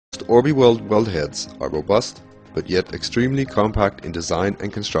Most ORBIWELD weld heads are robust, but yet extremely compact in design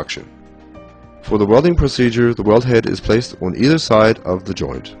and construction. For the welding procedure, the weld head is placed on either side of the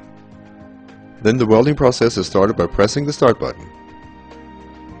joint. Then the welding process is started by pressing the start button.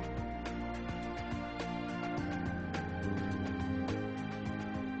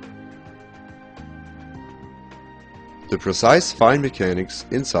 The precise fine mechanics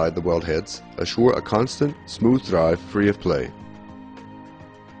inside the weld heads assure a constant, smooth drive free of play.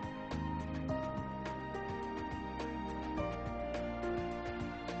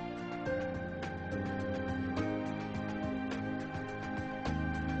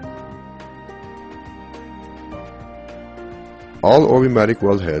 All orbimatic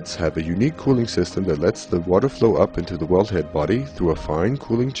weld heads have a unique cooling system that lets the water flow up into the weld head body through a fine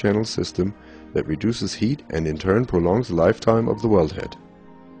cooling channel system that reduces heat and in turn prolongs the lifetime of the weld head.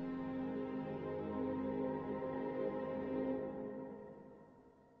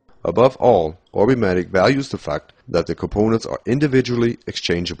 Above all, Orbimatic values the fact that the components are individually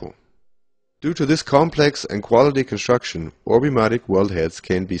exchangeable. Due to this complex and quality construction, Orbimatic weld heads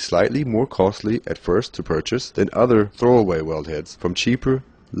can be slightly more costly at first to purchase than other throwaway weld heads from cheaper,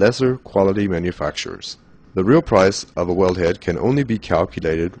 lesser quality manufacturers. The real price of a weld head can only be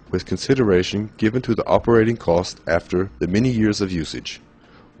calculated with consideration given to the operating cost after the many years of usage.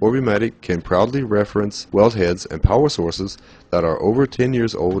 Orbimatic can proudly reference weld heads and power sources that are over 10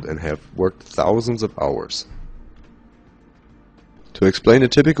 years old and have worked thousands of hours. To explain a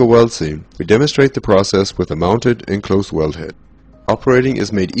typical weld seam, we demonstrate the process with a mounted enclosed weld head. Operating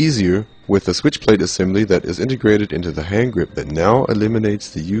is made easier with a switch plate assembly that is integrated into the hand grip that now eliminates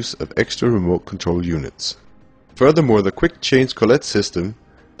the use of extra remote control units. Furthermore, the quick change collet system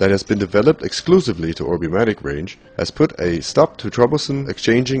that has been developed exclusively to Orbimatic range has put a stop to troublesome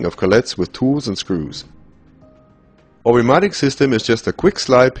exchanging of collets with tools and screws. Orbimatic system is just a quick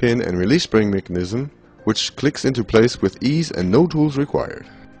slide pin and release spring mechanism which clicks into place with ease and no tools required.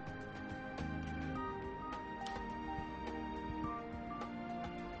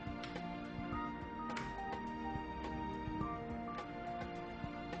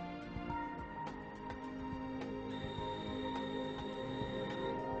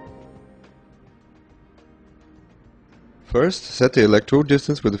 First, set the electrode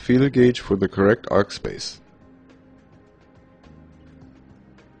distance with a feeler gauge for the correct arc space.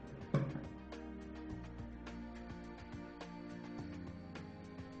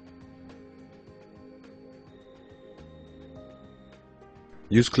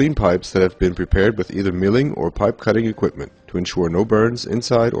 Use clean pipes that have been prepared with either milling or pipe cutting equipment to ensure no burns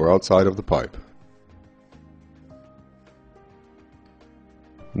inside or outside of the pipe.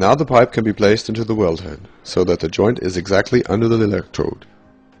 Now the pipe can be placed into the weld head, so that the joint is exactly under the electrode.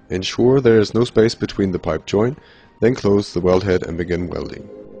 Ensure there is no space between the pipe joint, then close the weld head and begin welding.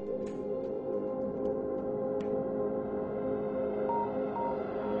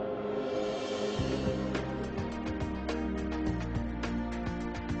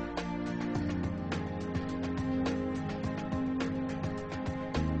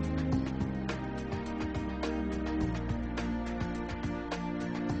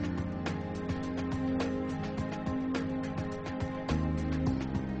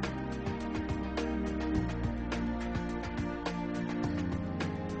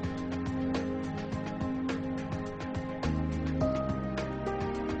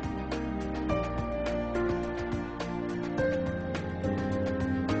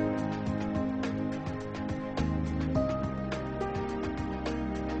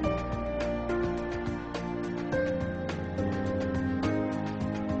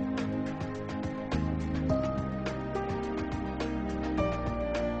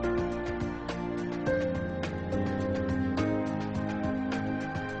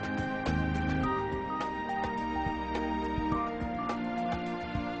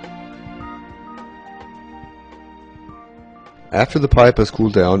 After the pipe has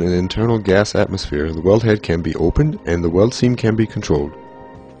cooled down in an internal gas atmosphere, the weld head can be opened and the weld seam can be controlled.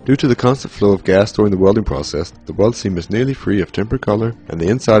 Due to the constant flow of gas during the welding process, the weld seam is nearly free of temper color and the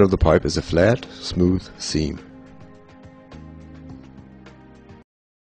inside of the pipe is a flat, smooth seam.